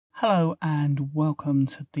Hello and welcome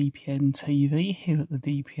to DPN TV here at the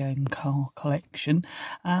DPN Car Collection,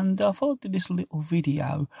 and I thought I'd do this little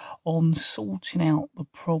video on sorting out the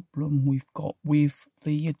problem we've got with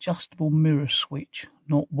the adjustable mirror switch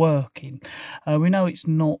not working. We know it's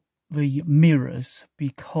not the mirrors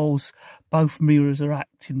because both mirrors are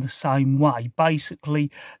acting the same way.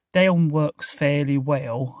 Basically, down works fairly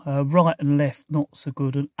well, right and left not so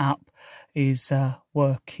good, and up is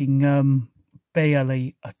working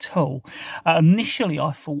barely at all. Initially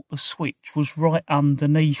I thought the switch was right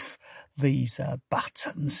underneath these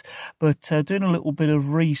buttons, but doing a little bit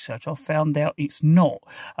of research I found out it's not.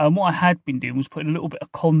 What I had been doing was putting a little bit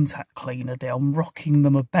of contact cleaner down, rocking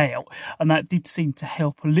them about, and that did seem to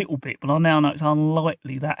help a little bit, but I now know it's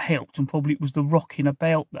unlikely that helped, and probably it was the rocking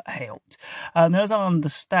about that helped. And as I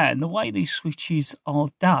understand, the way these switches are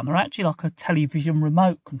done are actually like a television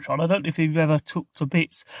remote control. I don't know if you've ever took to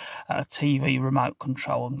bits a TV remote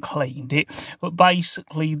control and cleaned it, but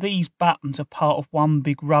basically these buttons are part of one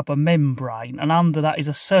big rubber membrane, and under that is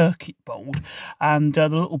a circuit board, and the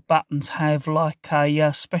little buttons have like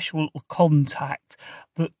a special little contact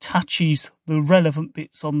that touches the relevant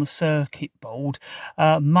bits on the circuit board,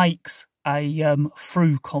 makes a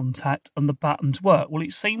through contact, and the buttons work. Well,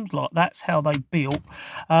 it seems like that's how they built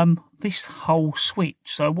this whole switch.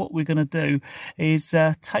 So what we're going to do is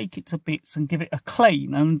take it to bits and give it a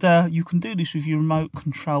clean, and you can do this with your remote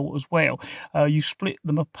control as well. You split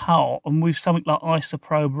them apart, and with something like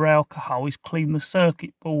isopropyl or alcohol is clean the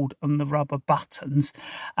circuit board and the rubber buttons,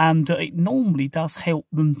 and it normally does help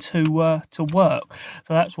them to work.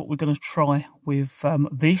 So that's what we're going to try with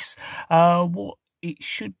this. What it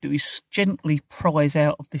should do is gently prise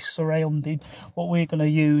out of this surrounding. What we're going to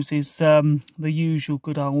use is the usual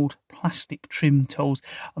good old plastic trim tools,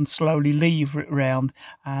 and slowly lever it round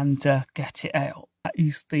and get it out. That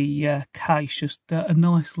is the case, just a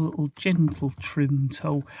nice little gentle trim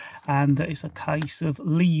tool, and it's a case of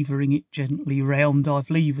levering it gently round.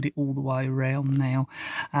 I've levered it all the way around now,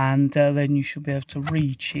 and then you should be able to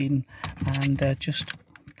reach in and just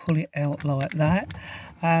pull it out like that,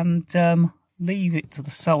 and leave it to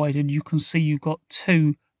the side, and you can see you've got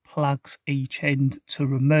two plugs each end to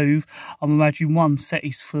remove. I'm imagining one set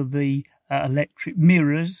is for the electric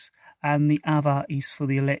mirrors, and the other is for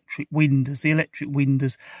the electric windows. The electric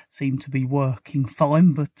windows seem to be working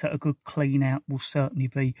fine, but a good clean out will certainly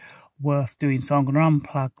be worth doing. So I'm going to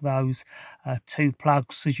unplug those two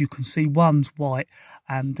plugs. As you can see, one's white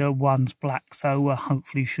and one's black, so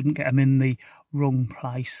hopefully you shouldn't get them in the wrong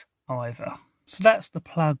place either. So that's the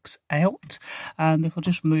plugs out, and if I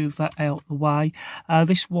just move that out the way,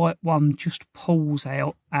 this white one just pulls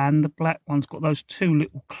out, and the black one's got those two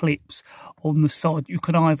little clips on the side. You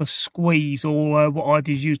can either squeeze, or what I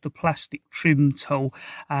did is use the plastic trim tool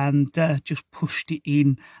and just pushed it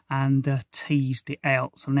in and teased it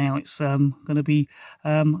out. So now it's going to be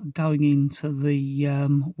going into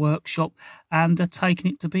the workshop and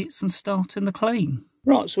taking it to bits and starting the clean.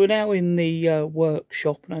 Right, so we're now in the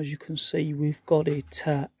workshop, and as you can see, we've got it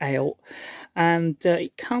out, and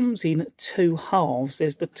it comes in two halves.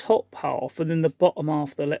 There's the top half, and then the bottom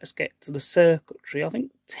half that lets us get to the circuitry. I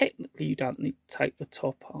think technically you don't need to take the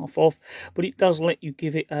top half off, but it does let you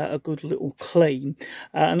give it a good little clean.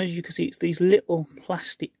 And as you can see, it's these little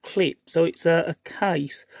plastic clips, so it's a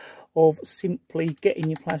case of simply getting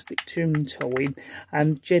your plastic trim tool in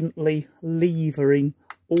and gently levering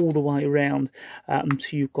all the way around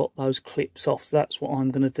until you've got those clips off. So that's what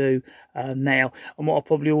I'm going to do now. And what I'll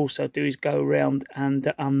probably also do is go around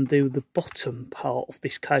and undo the bottom part of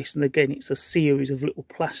this case. And again, it's a series of little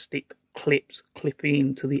plastic clips clipping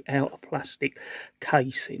into the outer plastic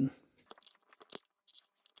casing.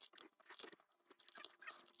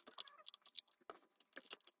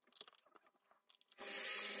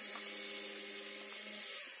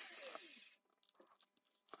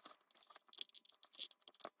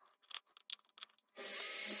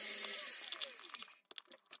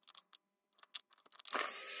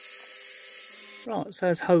 Right, so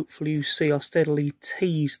as hopefully you see, I steadily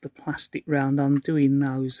tease the plastic round, undoing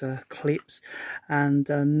those clips, and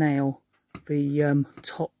now the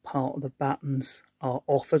top part of the buttons are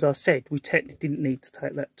off. As I said, we technically didn't need to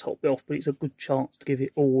take that top bit off, but it's a good chance to give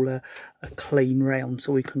it all a clean round,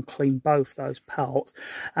 so we can clean both those parts.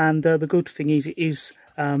 And the good thing is, it is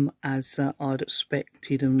as I'd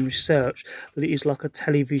expected and researched, that it is like a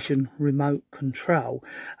television remote control.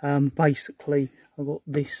 Basically, I've got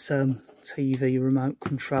this TV remote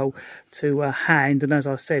control to hand, and as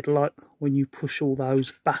I said, like when you push all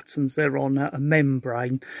those buttons, they're on a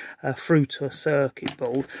membrane through to a circuit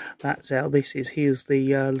board. That's how this is. Here's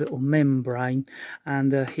the little membrane,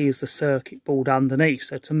 and here's the circuit board underneath.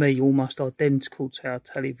 So to me, almost identical to how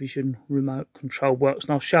television remote control works,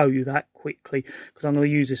 and I'll show you that quickly because I'm going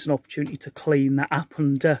to use this as an opportunity to clean that up,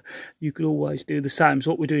 and you could always do the same.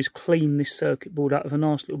 So what we do is clean this circuit board up with a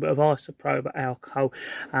nice little bit of isopropyl alcohol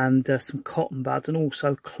and some cotton buds, and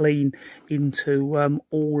also clean into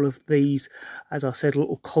all of these, as I said,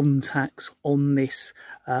 little contacts on this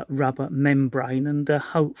rubber membrane, and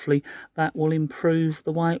hopefully that will improve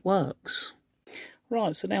the way it works.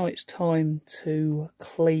 Right, so now it's time to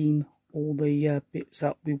clean all the bits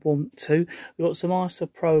up we want to. We've got some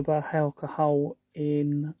isopropyl alcohol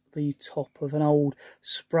in the top of an old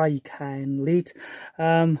spray can lid,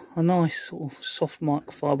 a nice sort of soft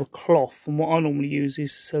microfiber cloth, and what I normally use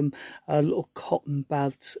is some little cotton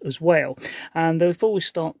buds as well. And before we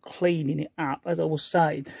start cleaning it up, as I was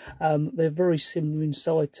saying, they're very similar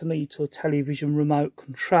inside to me to a television remote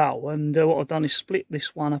control, and what I've done is split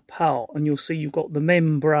this one apart, and you'll see you've got the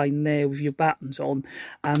membrane there with your buttons on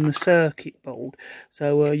and the circuit board.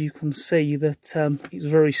 So you can see that it's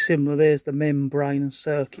very similar. There's the membrane and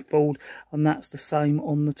circuit board, and that's the same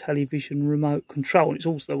on the television remote control. And it's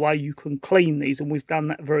also the way you can clean these, and we've done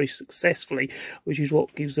that very successfully, which is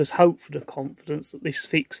what gives us hope for the confidence that this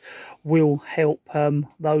fix will help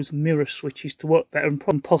those mirror switches to work better,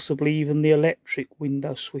 and possibly even the electric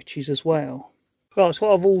window switches as well. Right, so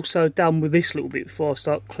what I've also done with this little bit before I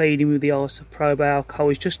start cleaning with the isopropyl alcohol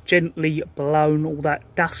is just gently blown all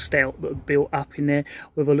that dust out that had built up in there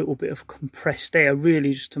with a little bit of compressed air,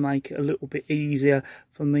 really just to make it a little bit easier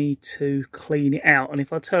for me to clean it out. And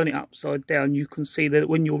if I turn it upside down, you can see that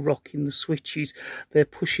when you're rocking the switches, they're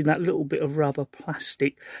pushing that little bit of rubber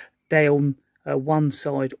plastic down one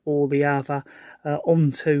side or the other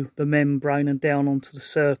onto the membrane and down onto the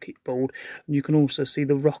circuit board. And you can also see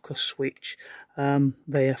the rocker switch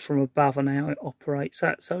there from above and how it operates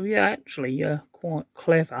that. So yeah, actually quite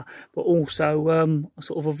clever, but also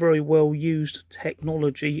sort of a very well used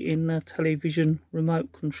technology in television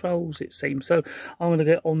remote controls, it seems. So I'm going to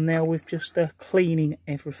get on now with just cleaning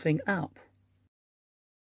everything up.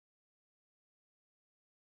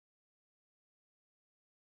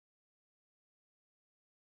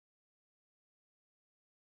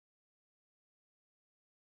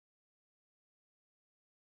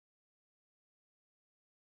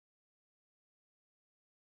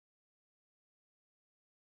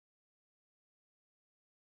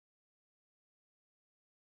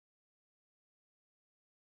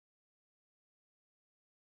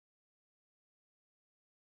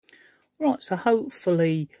 Right, so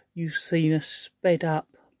hopefully you've seen a sped up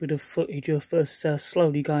bit of footage of us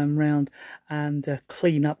slowly going round and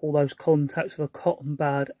clean up all those contacts with a cotton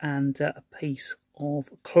bud and a piece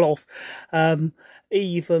of cloth.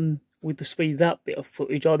 Even with the speed of that bit of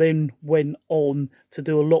footage, I then went on to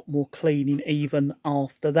do a lot more cleaning even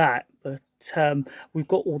after that. But we've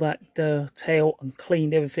got all that dirt out and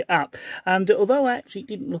cleaned everything up, and although actually it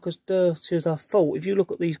didn't look as dirty as I thought, if you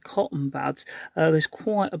look at these cotton buds, there's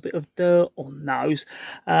quite a bit of dirt on those,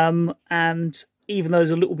 and even though there's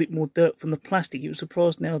a little bit more dirt from the plastic, you were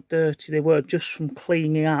surprised how dirty they were just from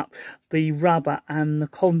cleaning up the rubber and the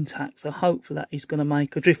contacts. So hopefully that is going to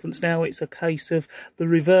make a difference. Now it's a case of the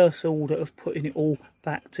reverse order of putting it all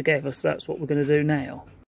back together, so that's what we're going to do now.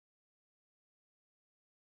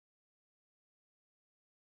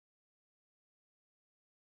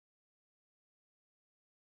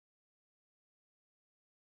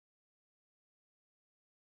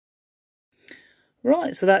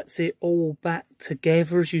 Right, so that's it all back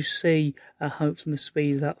together. As you see, hopefully from the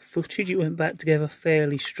speed of that footage, it went back together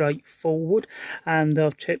fairly straightforward, and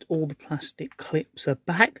I've checked all the plastic clips are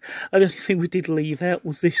back. The only thing we did leave out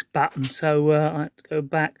was this button, so I had to go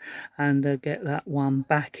back and get that one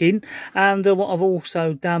back in. And what I've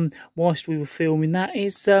also done whilst we were filming that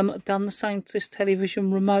is done the same to this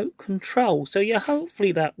television remote control. So yeah,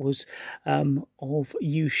 hopefully that was of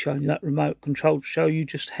use, showing that remote control to show you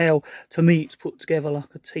just how, to me, it's put together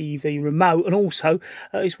like a TV remote. And also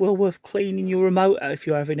it's well worth cleaning your remote out if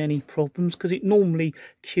you're having any problems, because it normally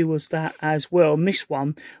cures that as well. And this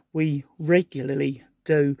one we regularly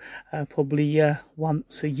do, probably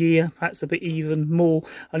once a year, perhaps a bit even more,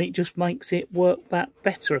 and it just makes it work back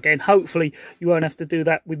better again. Hopefully you won't have to do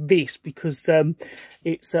that with this, because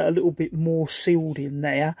it's a little bit more sealed in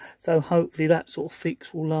there, so hopefully that sort of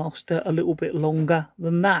fix will last a little bit longer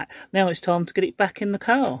than that. Now it's time to get it back in the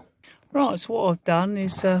car. Right, so what I've done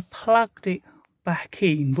is plugged it back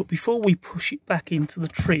in, but before we push it back into the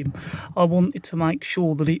trim, I wanted to make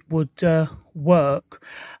sure that it would work,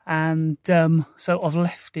 and so I've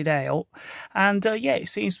left it out, and yeah, it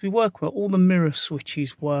seems to be working well. All the mirror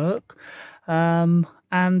switches work, and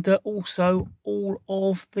also all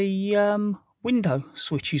of the window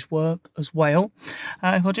switches work as well.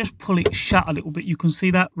 If I just pull it shut a little bit, you can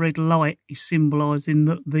see that red light is symbolising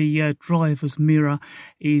that the driver's mirror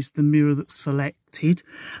is the mirror that's selected.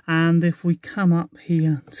 And if we come up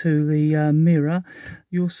here to the mirror,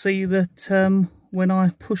 you'll see that when I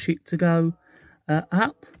push it to go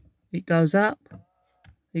up, it goes up,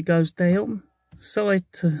 it goes down, side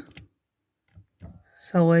to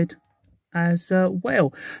side as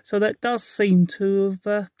well. So that does seem to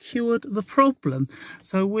have cured the problem.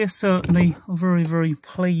 So we're certainly very, very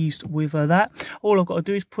pleased with that. All I've got to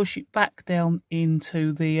do is push it back down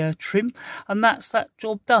into the trim, and that's that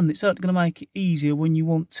job done. It's certainly going to make it easier when you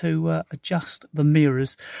want to adjust the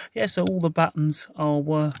mirrors. Yeah, so all the buttons are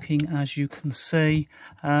working, as you can see.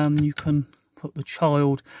 You can put the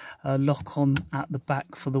child lock on at the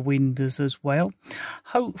back for the windows as well.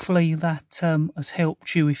 Hopefully that has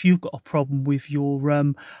helped you if you've got a problem with your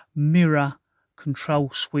mirror control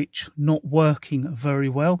switch not working very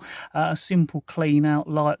well. A simple clean out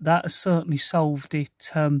like that has certainly solved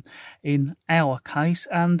it in our case,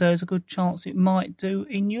 and there's a good chance it might do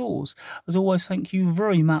in yours. As always, thank you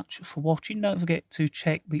very much for watching. Don't forget to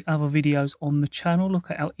check the other videos on the channel. Look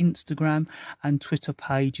at our Instagram and Twitter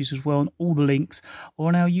pages as well, and all the links are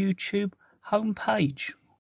on our YouTube homepage.